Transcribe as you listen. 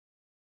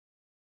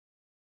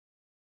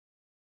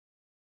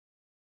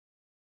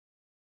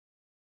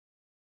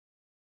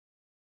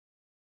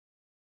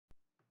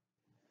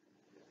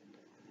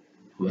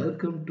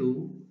Welcome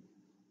to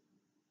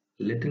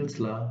Little's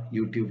Law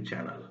YouTube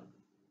channel.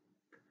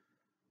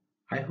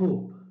 I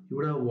hope you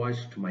would have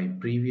watched my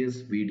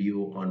previous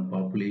video on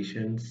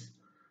populations,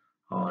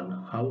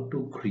 on how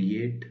to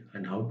create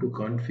and how to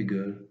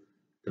configure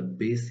the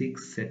basic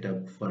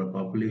setup for a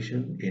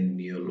population in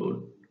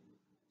Neoload.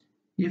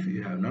 If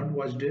you have not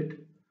watched it,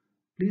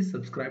 please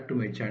subscribe to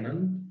my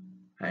channel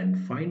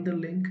and find the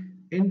link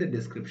in the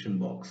description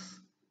box.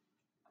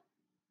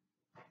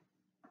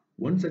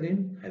 Once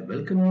again, I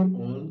welcome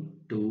you all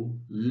to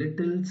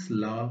Little's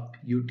Law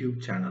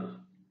YouTube channel,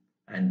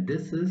 and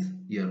this is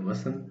your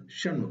Vasan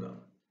Shanmuga.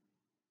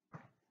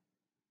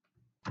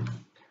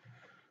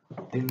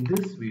 In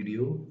this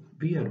video,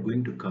 we are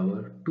going to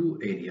cover two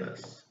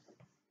areas.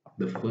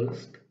 The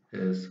first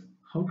is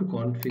how to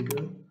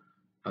configure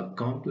a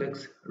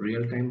complex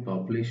real-time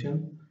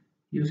population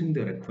using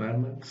the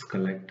requirements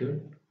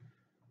collected.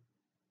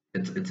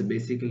 It's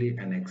basically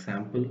an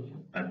example,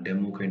 a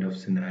demo kind of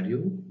scenario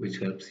which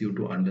helps you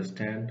to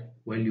understand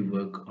while you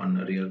work on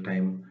a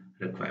real-time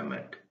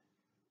requirement.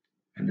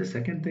 And the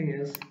second thing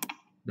is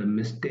the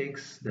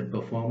mistakes that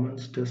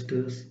performance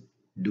testers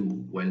do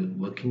while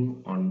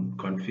working on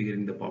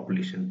configuring the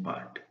population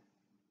part.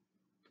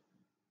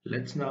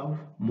 Let's now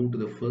move to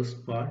the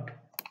first part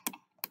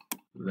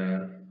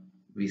where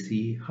we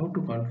see how to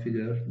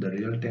configure the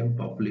real-time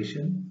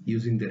population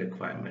using the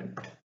requirement.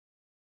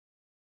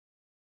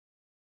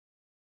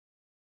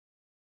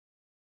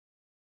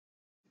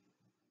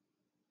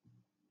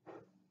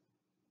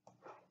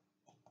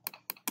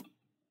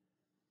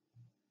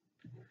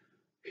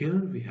 Here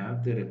we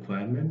have the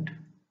requirement,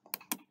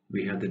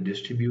 we have the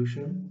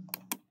distribution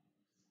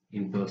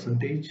in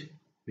percentage,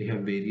 we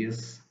have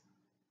various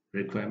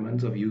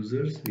requirements of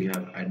users, we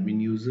have admin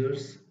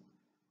users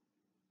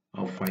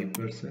of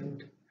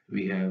 5%,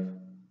 we have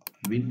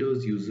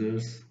Windows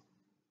users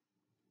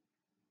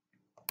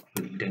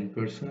with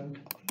 10%,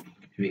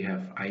 we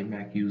have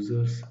iMac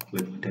users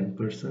with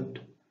 10%,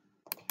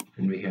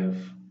 and we have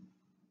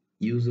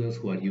users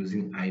who are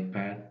using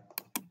iPad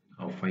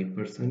of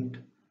 5%,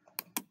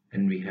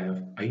 and we have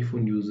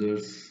iPhone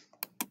users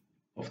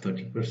of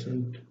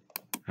 30%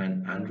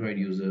 and Android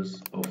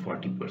users of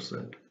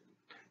 40%.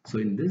 So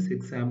in this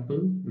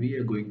example, we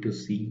are going to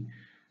see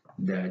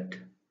that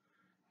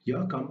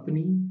your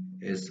company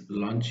is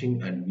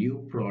launching a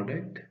new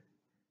product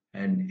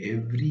and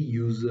every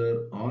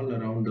user all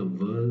around the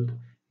world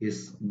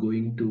is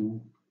going to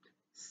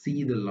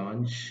see the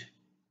launch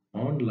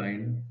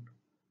online,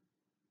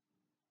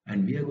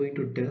 and we are going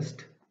to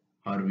test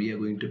or we are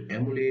going to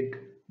emulate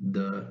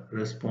the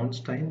response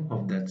time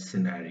of that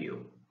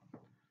scenario.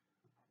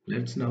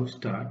 Let's now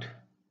start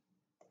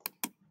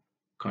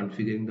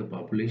configuring the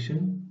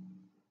population.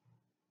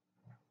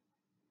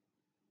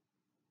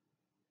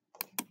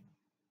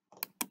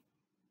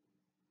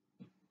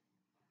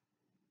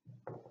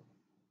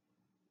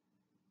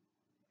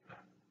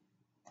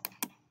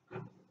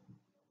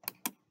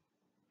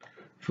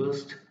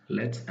 First,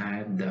 let's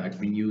add the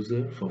admin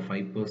user for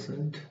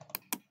 5%.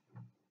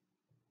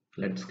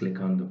 Let's click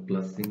on the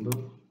plus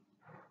symbol.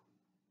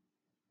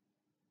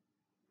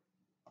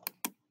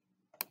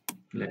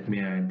 Let me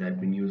add the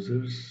admin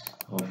users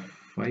of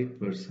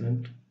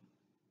 5%,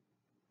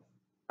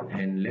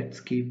 and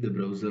let's keep the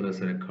browser as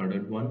a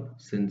recorded one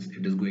since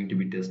it is going to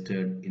be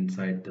tested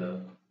inside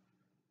the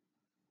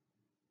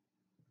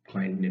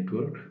client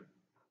network,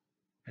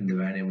 and the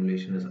WAN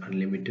emulation is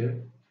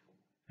unlimited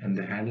and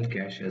the handle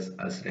cache is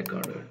as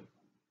recorded.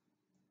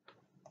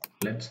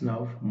 Let's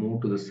now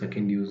move to the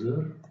second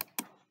user,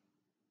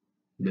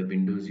 the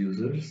Windows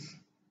users.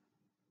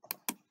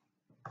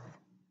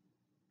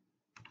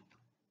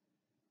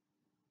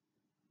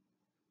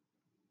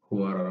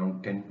 Who are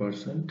around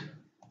 10%,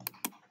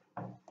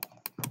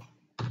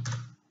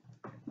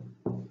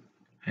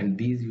 and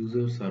these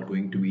users are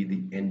going to be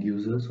the end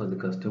users or the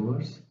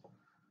customers.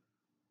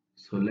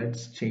 So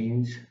let's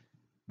change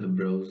the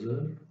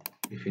browser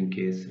if in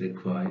case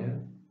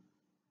required.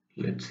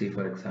 Let's say,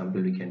 for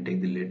example, we can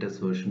take the latest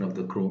version of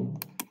the Chrome,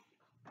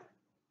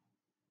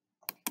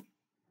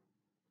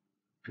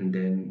 and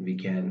then we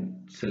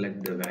can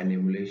select the WAN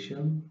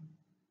emulation.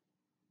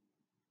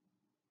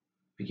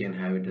 We can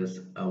have it as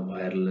a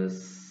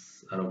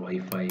wireless or a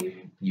Wi-Fi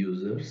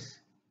users,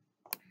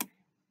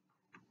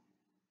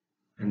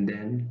 and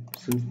then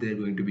since they're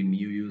going to be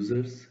new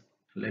users,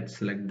 let's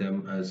select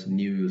them as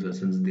new users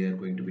since they are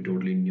going to be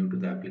totally new to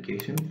the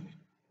application.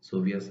 So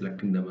we are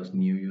selecting them as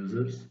new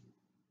users,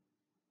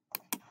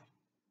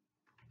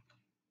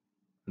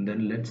 and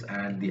then let's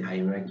add the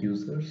iMac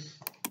users.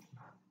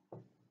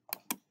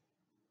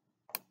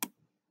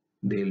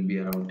 They'll be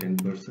around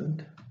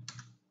 10%.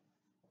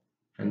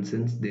 And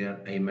since they are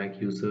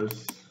iMac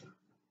users,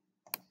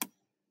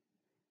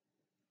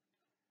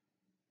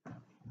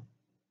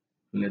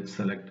 let's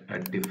select a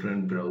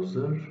different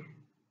browser.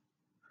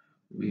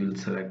 We will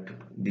select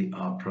the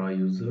Opera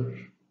user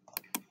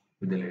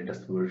with the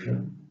latest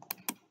version,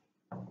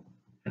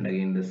 and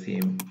again the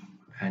same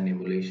WAN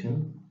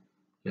emulation.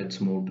 Let's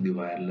move to the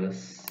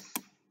wireless,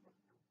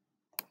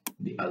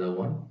 the other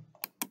one,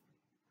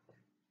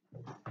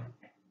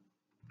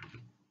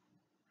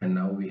 And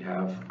now we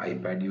have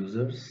iPad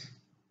users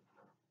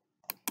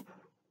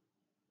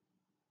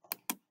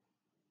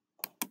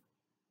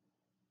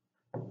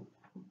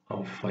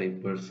of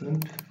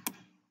 5%,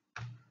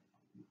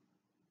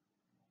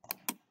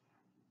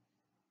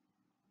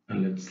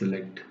 and let's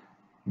select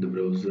the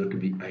browser to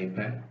be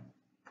iPad,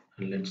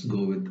 and let's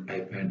go with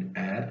iPad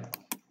Air,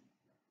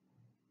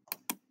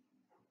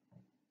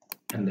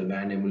 and the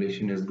WAN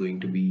emulation is going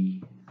to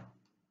be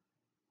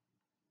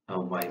a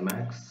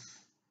WiMAX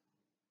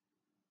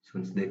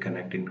since they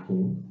connect in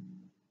home.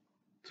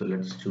 So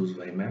let's choose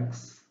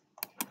WiMAX,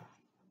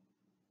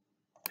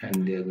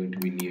 and they are going to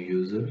be new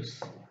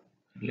users.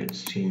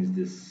 Let's change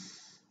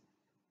this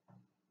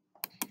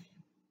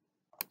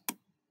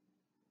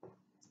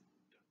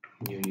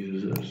new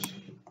users.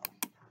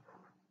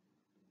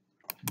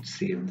 Let's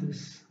save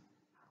this.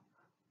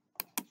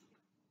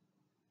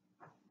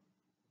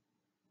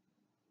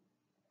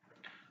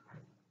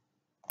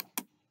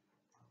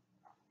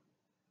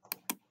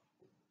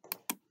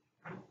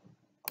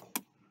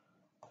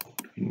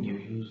 New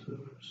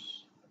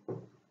users.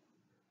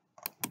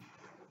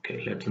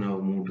 Okay, let's now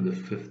move to the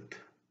fifth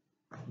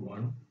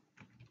one.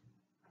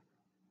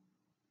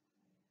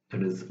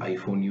 That is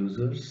iPhone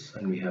users,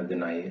 and we have the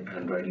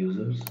Android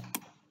users.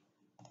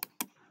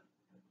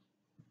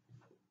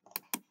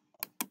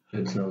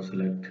 Let's now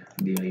select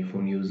the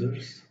iPhone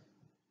users.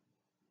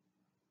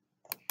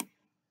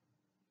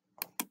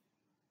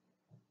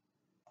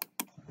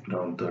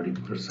 Around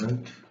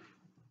 30%.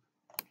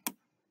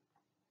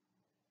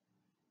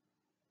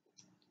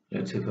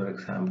 Let's say, for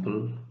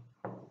example,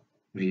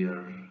 we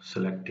are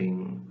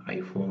selecting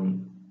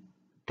iPhone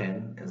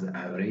 10 as an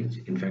average.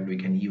 In fact, we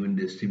can even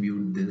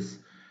distribute this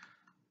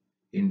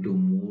into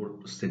more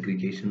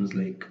segregations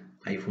like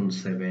iPhone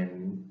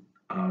 7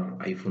 or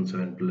iPhone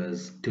 7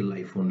 Plus till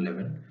iPhone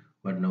 11.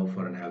 But now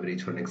for an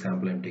average, for an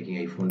example, I'm taking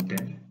iPhone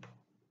 10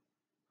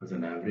 as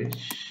an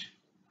average.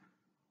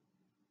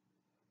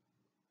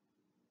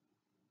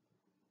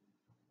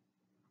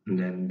 And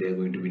then they're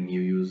going to be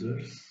new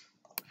users,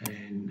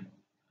 and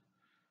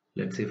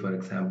let's say, for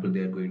example,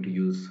 they are going to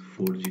use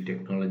 4G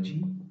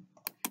technology.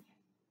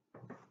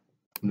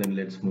 And then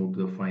let's move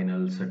to the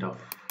final set of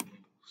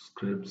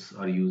scripts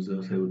or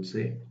users, I would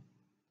say.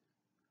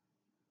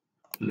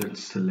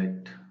 Let's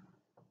select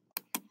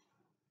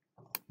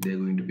they're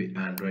going to be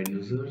Android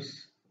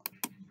users,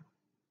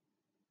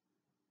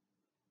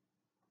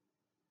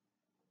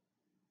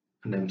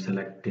 and I'm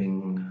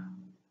selecting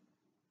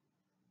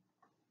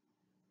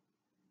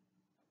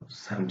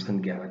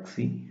Samsung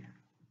Galaxy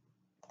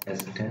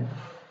S10,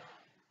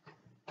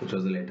 which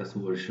was the latest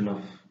version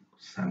of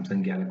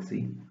Samsung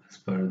Galaxy as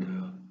per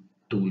the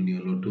tool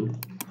Neoload tool,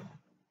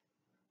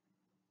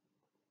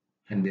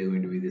 and they're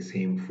going to be the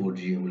same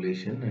 4G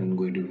emulation and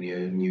going to be a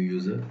new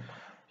user.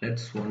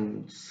 Let's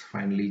once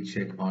finally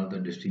check all the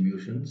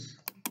distributions.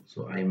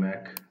 So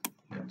iMac,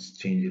 let's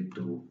change it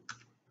to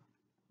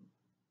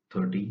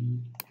 30,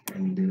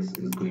 and this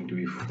is going to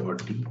be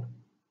 40.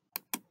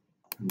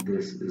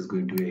 This is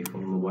going to be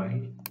iPhone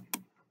mobile.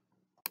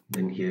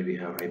 Then here we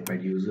have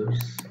iPad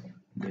users.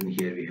 Then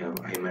here we have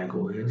iMac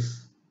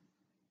OS.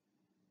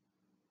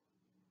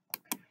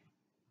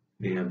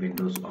 We have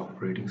Windows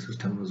operating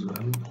system as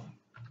well.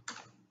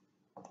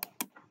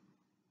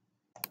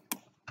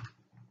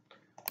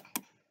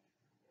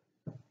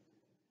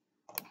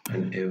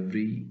 And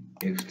every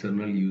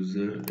external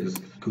user is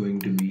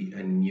going to be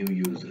a new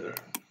user.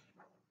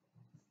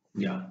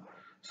 Yeah,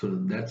 so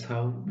that's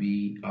how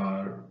we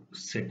are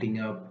setting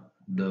up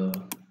the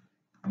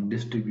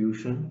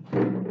distribution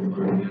for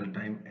a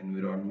real-time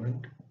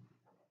environment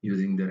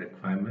using the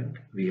requirement.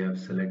 We have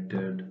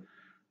selected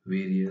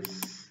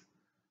various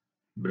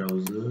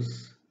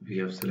browsers. We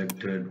have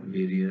selected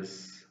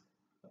various,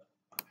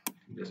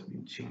 just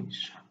been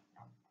changed.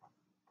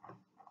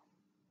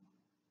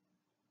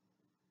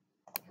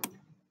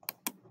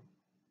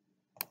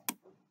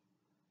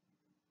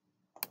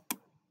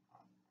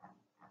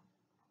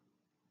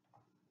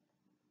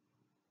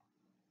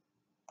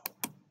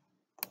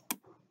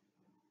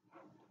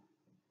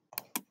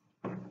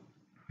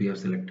 We have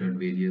selected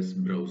various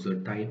browser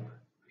type.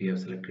 We have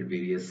selected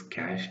various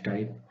cache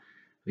type.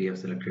 We have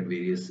selected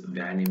various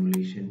WAN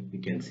emulation. You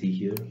can see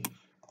here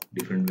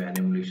different WAN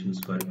emulations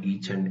for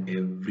each and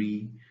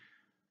every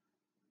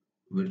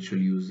virtual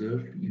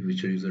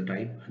user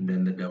type, and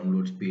then the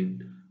download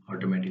speed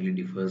automatically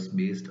differs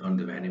based on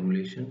the WAN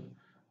emulation.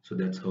 So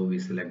that's how we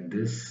select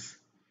this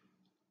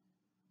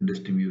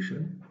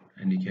distribution,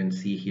 and you can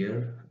see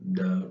here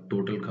the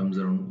total comes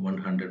around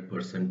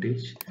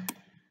 100%.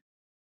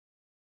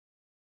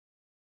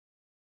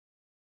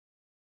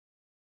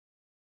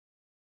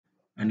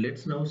 And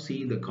let's now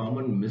see the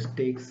common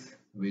mistakes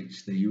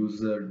which the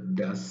user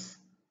does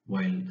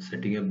while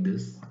setting up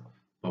this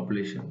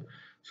population.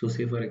 So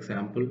say, for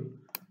example,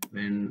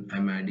 when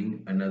I'm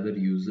adding another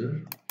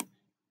user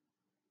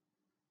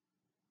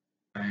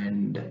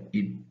and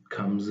it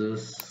comes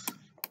as,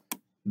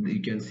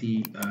 you can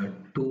see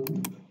two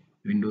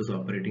Windows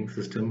operating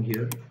system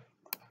here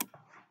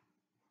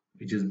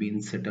which has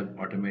been set up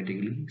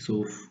automatically.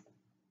 So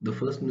The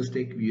first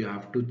mistake you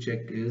have to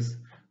check is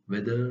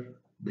whether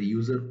the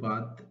user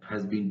path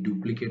has been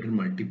duplicated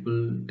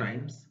multiple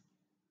times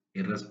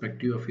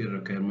irrespective of your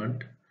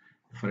requirement.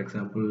 For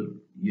example,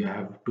 you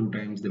have two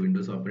times the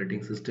Windows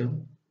operating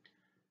system,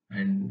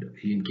 and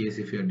in case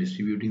if you are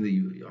distributing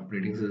the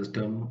operating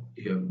system,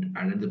 you have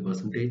added the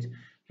percentage,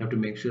 you have to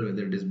make sure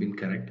whether it has been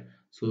correct.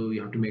 So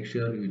you have to make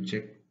sure you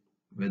check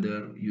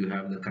whether you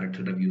have the correct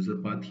set of user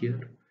path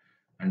here.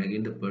 And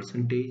again, the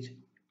percentage,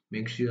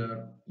 make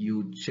sure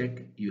you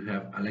check you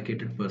have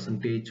allocated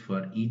percentage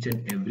for each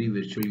and every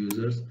virtual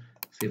users.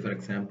 Say for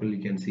example,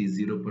 you can see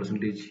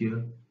 0%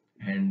 here,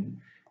 and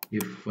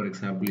if for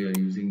example you are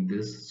using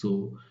this,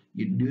 so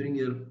during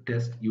your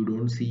test you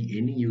don't see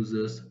any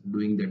users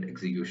doing that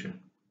execution.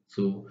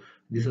 So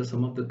these are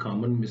some of the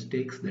common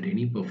mistakes that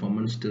any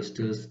performance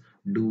testers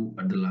do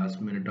at the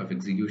last minute of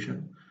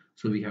execution.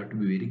 So we have to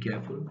be very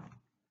careful.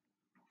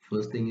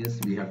 First thing is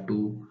we have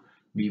to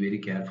be very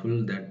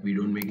careful that we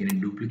don't make any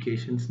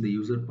duplications in the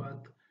user path,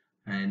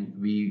 and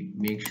we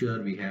make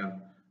sure we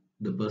have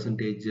the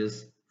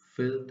percentages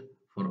filled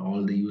for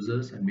all the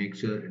users and make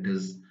sure it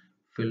is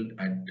filled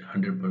at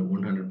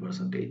 100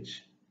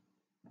 percentage.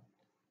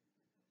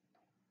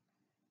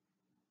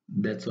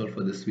 That's all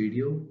for this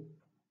video.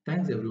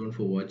 Thanks everyone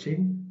for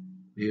watching.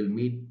 We will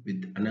meet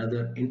with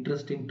another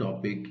interesting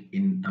topic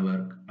in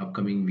our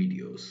upcoming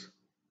videos.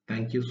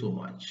 Thank you so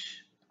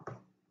much.